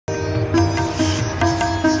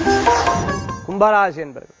கும்பராசி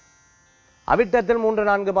என்பர்கள் அவிட்டத்தில்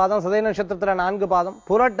 3-4 பாதம், சதய நட்சத்திரத்துல 4 பாதம்,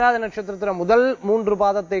 புரட்டாதி நட்சத்திரத்துல முதல் 3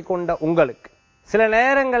 பாதத்தை கொண்ட உங்களுக்கு சில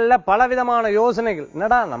நேரங்கள்ல பலவிதமான யோசனைகள்,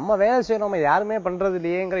 என்னடா நம்ம வேலை செய்யறோம் யாருமே பண்றது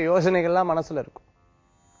இல்லையேங்கிற யோசனைகள்லாம் மனசுல இருக்கும்.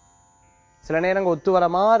 சில நேரங்கள் ஒத்து வர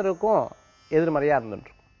மாதிரி இருக்கும், எதிர்மறையா இருந்துட்டு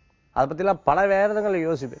இருக்கும். அதை பத்திலாம் பல வேதங்களை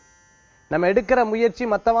யோசிப்பேன். நம்ம எடுக்கிற முயற்சி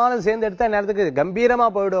மத்தவான சேர்ந்து எடுத்தா நேரத்துக்கு கம்பீரமா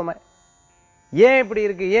போயிடுவோமே, ஏன் இப்படி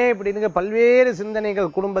இருக்கு ஏன் இப்படி இருக்கு, பல்வேறு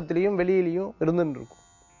சிந்தனைகள் குடும்பத்திலையும் வெளியிலையும் இருந்துட்டு இருக்கும்.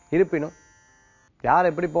 இருப்பினும் யார்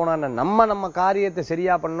எப்படி போனான்னு நம்ம காரியத்தை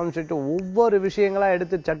சரியா பண்ணணும்னு சொல்லிட்டு ஒவ்வொரு விஷயங்களா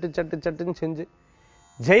எடுத்து சட்டுன்னு செஞ்சு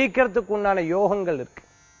ஜெயிக்கிறதுக்கு உண்டான யோகங்கள் இருக்கு.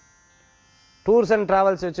 டூர்ஸ் அண்ட்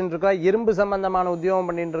டிராவல்ஸ் வச்சுட்டு இருக்கவா, இரும்பு சம்பந்தமான உத்தியோகம்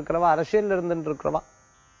பண்ணிட்டு இருக்கிறவா, அரசியல் இருந்துட்டு இருக்கிறவா,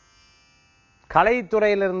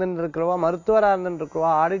 கலைத்துறையில இருந்துட்டு இருக்கிறவா, மருத்துவரா இருந்துட்டு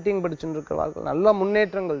இருக்கிறவா, ஆடிட்டிங் படிச்சுட்டு இருக்கிறவா, நல்ல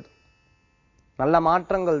முன்னேற்றங்கள் தரும், நல்ல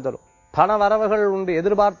மாற்றங்கள் தரும், பண வரவுகள் உண்டு,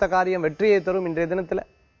 எதிர்பார்த்த காரியம் வெற்றியை தரும். இன்றைய தினத்துல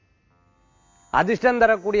அதிர்ஷ்டம்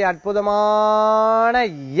தரக்கூடிய அற்புதமான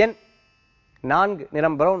எண் 4,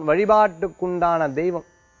 நிறம் பிரவுன். வழிபாட்டுக்குண்டான தெய்வம்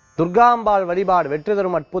துர்காம்பாள் வழிபாடு வெற்றி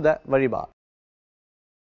தரும் அற்புத வழிபாடு.